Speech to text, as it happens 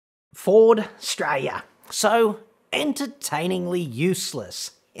Ford Australia. So entertainingly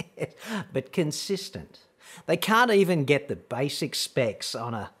useless, but consistent. They can't even get the basic specs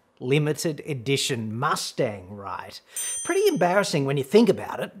on a limited edition Mustang right. Pretty embarrassing when you think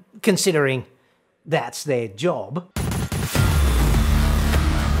about it, considering that's their job.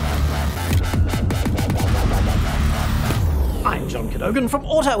 I'm John Cadogan from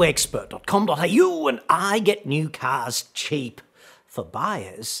AutoExpert.com.au, and I get new cars cheap for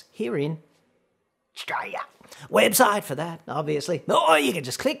buyers here in Australia. Website for that, obviously. Or you can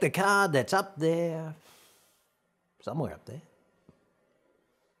just click the card that's up there. Somewhere up there.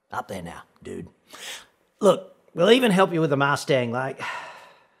 Up there now, dude. Look, we'll even help you with the Mustang, like,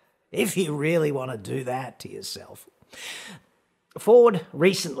 if you really want to do that to yourself. Ford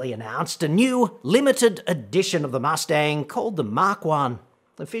recently announced a new limited edition of the Mustang called the Mark I,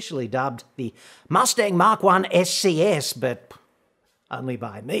 officially dubbed the Mustang Mark I SCS, but only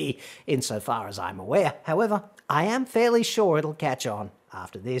by me, insofar as I'm aware. However, I am fairly sure it'll catch on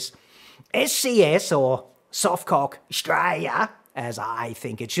after this. SCS, or Softcock Australia, as I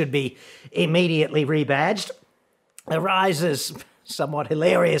think it should be immediately rebadged, arises somewhat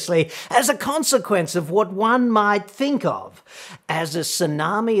hilariously as a consequence of what one might think of as a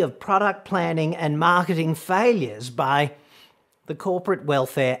tsunami of product planning and marketing failures by the corporate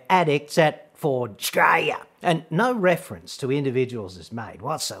welfare addicts at Ford Australia. And no reference to individuals is made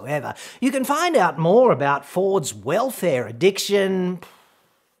whatsoever. You can find out more about Ford's welfare addiction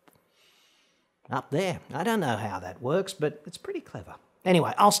up there. I don't know how that works, but it's pretty clever.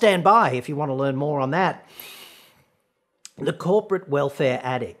 Anyway, I'll stand by if you want to learn more on that. The corporate welfare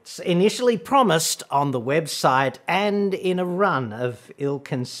addicts, initially promised on the website and in a run of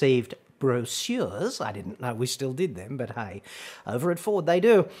ill-conceived brochures. I didn't know we still did them, but hey, over at Ford they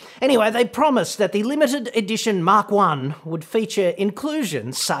do. Anyway, they promised that the limited edition Mark I would feature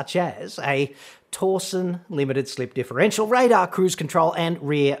inclusions such as a Torsen limited slip differential, radar cruise control and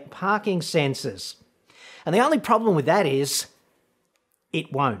rear parking sensors. And the only problem with that is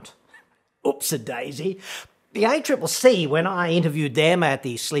it won't. Oops-a-daisy. The ACCC, when I interviewed them at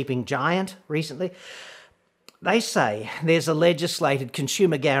the Sleeping Giant recently, they say there's a legislated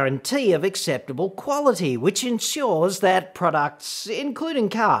consumer guarantee of acceptable quality, which ensures that products, including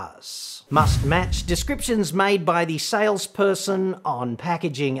cars, must match descriptions made by the salesperson on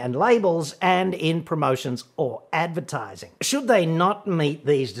packaging and labels and in promotions or advertising. Should they not meet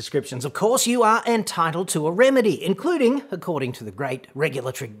these descriptions, of course, you are entitled to a remedy, including, according to the great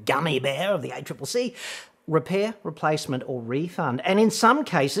regulatory gummy bear of the ACCC, repair, replacement or refund, and in some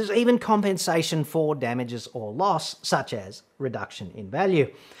cases even compensation for damages or loss, such as reduction in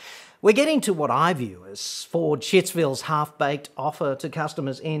value. We're getting to what I view as Ford Shitsville's half-baked offer to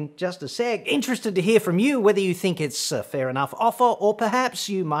customers in just a sec. Interested to hear from you whether you think it's a fair enough offer, or perhaps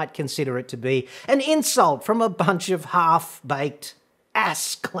you might consider it to be an insult from a bunch of half-baked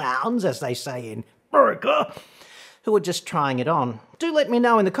ass clowns, as they say in America, who are just trying it on. Do let me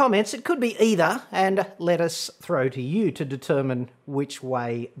know in the comments. It could be either, and let us throw to you to determine which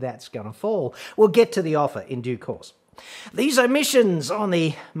way that's going to fall. We'll get to the offer in due course. These omissions on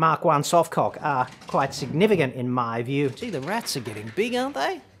the Mark I Softcock are quite significant in my view. Gee, the rats are getting big, aren't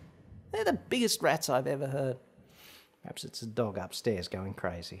they? They're the biggest rats I've ever heard. Perhaps it's a dog upstairs going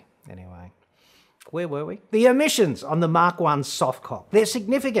crazy. Anyway. Where were we? The omissions on the Mark I Softcock. They're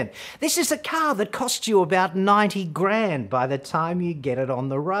significant. This is a car that costs you about 90 grand by the time you get it on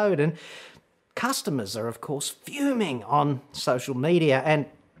the road. And customers are, of course, fuming on social media. And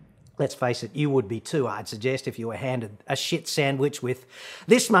let's face it, you would be too, I'd suggest, if you were handed a shit sandwich with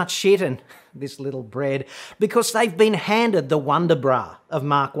this much shit and this little bread, because they've been handed the Wonder Bra of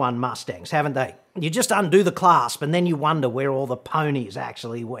Mark I Mustangs, haven't they? You just undo the clasp and then you wonder where all the ponies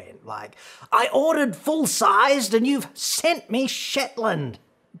actually went. Like, I ordered full-sized and you've sent me Shetland.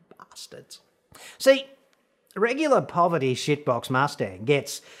 Bastards. See, a regular poverty shitbox Mustang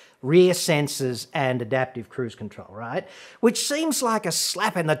gets rear sensors and adaptive cruise control, right? Which seems like a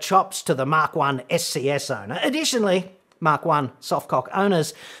slap in the chops to the Mark I SCS owner. Additionally, Mark I Softcock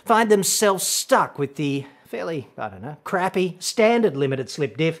owners find themselves stuck with the fairly, crappy standard limited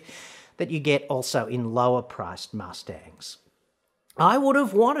slip diff that you get also in lower-priced Mustangs. I would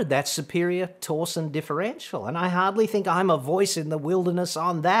have wanted that superior Torsen differential, and I hardly think I'm a voice in the wilderness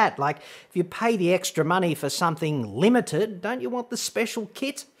on that. Like, if you pay the extra money for something limited, don't you want the special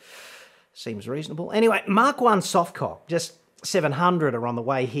kit? Seems reasonable. Anyway, Mark I Softcock, just 700 are on the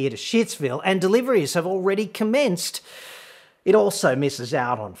way here to Shitsville, and deliveries have already commenced. It also misses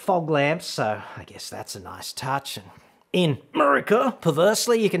out on fog lamps, so I guess that's a nice touch. And in America,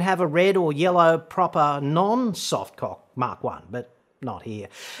 perversely, you can have a red or yellow proper non-Softcock Mark I, but not here.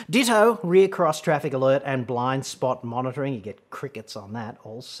 Ditto, rear cross traffic alert and blind spot monitoring. You get crickets on that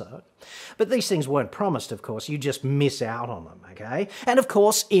also. But these things weren't promised, of course. You just miss out on them, okay? And of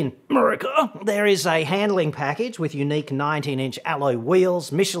course, in America, there is a handling package with unique 19-inch alloy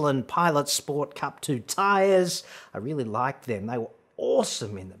wheels, Michelin Pilot Sport Cup 2 tyres. I really liked them. They were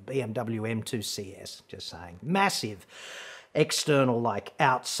awesome in the BMW M2 CS, just saying. Massive external, like,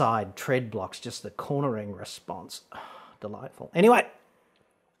 outside tread blocks, just the cornering response. Delightful. Anyway,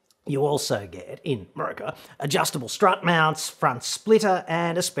 you also get, in America, adjustable strut mounts, front splitter,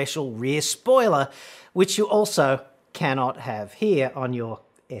 and a special rear spoiler, which you also cannot have here on your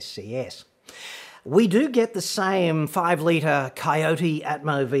SCS. We do get the same 5-litre Coyote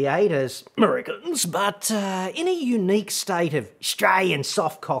Atmo V8 as Americans, but in a unique state of Australian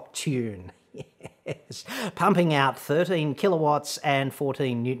softcock tune. Yes, pumping out 13 kilowatts and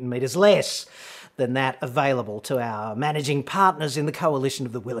 14 newton metres less than that available to our managing partners in the coalition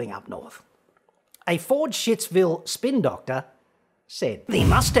of the willing up north. A Ford Shittsville spin doctor said, "The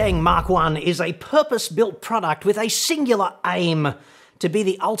Mustang Mach-1 is a purpose-built product with a singular aim to be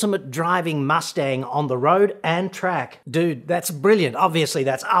the ultimate driving Mustang on the road and track." Dude, that's brilliant. Obviously,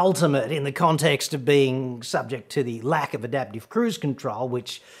 that's ultimate in the context of being subject to the lack of adaptive cruise control,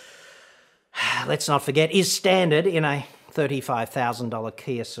 which, let's not forget, is standard in a $35,000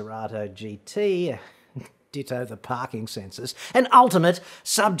 Kia Cerato GT, ditto the parking sensors, and ultimate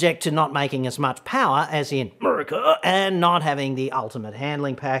subject to not making as much power as in America and not having the ultimate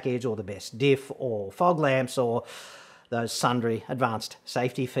handling package or the best diff or fog lamps or those sundry advanced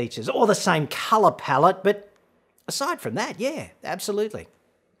safety features or the same colour palette, but aside from that, yeah, absolutely,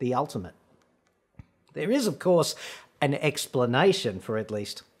 the ultimate. There is, of course, an explanation for at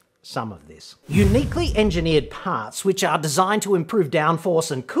least some of this. Uniquely engineered parts which are designed to improve downforce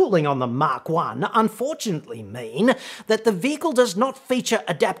and cooling on the Mach-1 unfortunately mean that the vehicle does not feature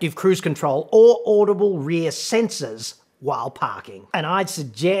adaptive cruise control or audible rear sensors while parking. And I'd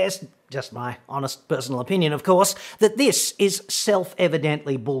suggest, just my honest personal opinion of course, that this is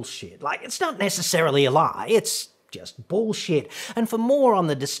self-evidently bullshit. Like, it's not necessarily a lie, it's just bullshit. And for more on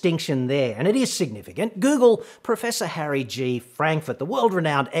the distinction there, and it is significant, Google Professor Harry G. Frankfurt, the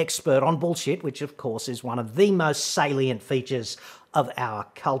world-renowned expert on bullshit, which of course is one of the most salient features of our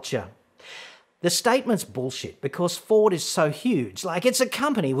culture. The statement's bullshit because Ford is so huge. Like, it's a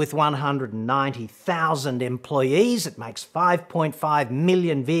company with 190,000 employees. It makes 5.5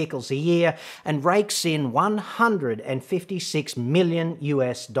 million vehicles a year and rakes in $156 million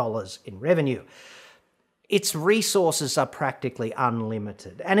in revenue. Its resources are practically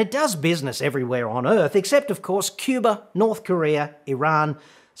unlimited, and it does business everywhere on Earth, except, of course, Cuba, North Korea, Iran,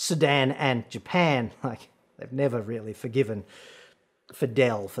 Sudan, and Japan. Like, they've never really forgiven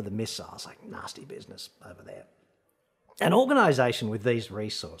Fidel for the missiles. Like, nasty business over there. An organisation with these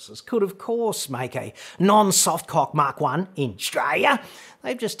resources could, of course, make a non-softcock Mach-1 in Australia.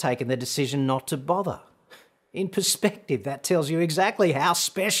 They've just taken the decision not to bother. In perspective, that tells you exactly how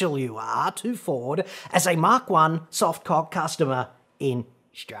special you are to Ford as a Mach-1 softcock customer in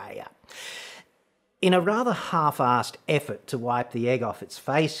Australia. In a rather half-assed effort to wipe the egg off its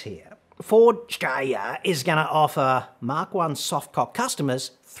face here, Ford Australia is going to offer Mach-1 softcock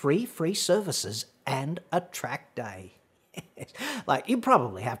customers 3 free services and a track day. Like, you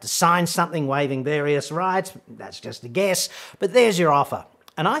probably have to sign something waiving various rights, that's just a guess, but there's your offer.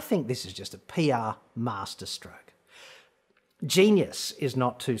 And I think this is just a PR masterstroke. Genius is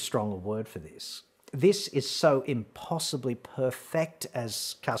not too strong a word for this. This is so impossibly perfect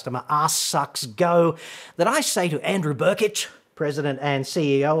as customer ass sucks go that I say to Andrew Burkich, President and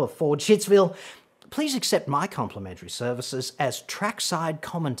CEO of Ford Shittsville, please accept my complimentary services as trackside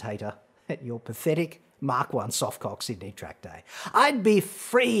commentator at your pathetic Mach-1 Softcock Sydney track day. I'd be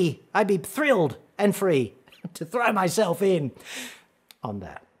thrilled and free to throw myself in on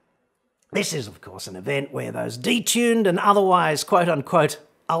that. This is, of course, an event where those detuned and otherwise quote-unquote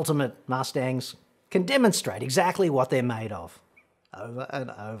ultimate Mustangs can demonstrate exactly what they're made of, over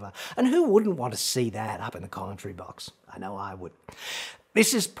and over. And who wouldn't want to see that up in the commentary box? I know I would.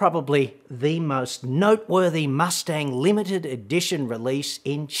 This is probably the most noteworthy Mustang limited edition release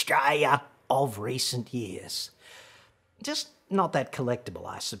in Australia of recent years. Just not that collectible,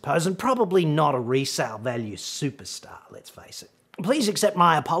 I suppose, and probably not a resale value superstar, let's face it. Please accept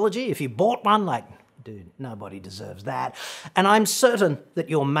my apology if you bought one. Like, dude, nobody deserves that. And I'm certain that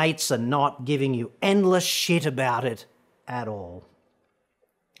your mates are not giving you endless shit about it at all.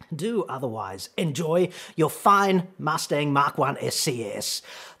 Do otherwise enjoy your fine Mustang Mach-1 SCS,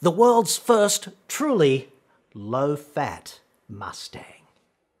 the world's first truly low-fat Mustang.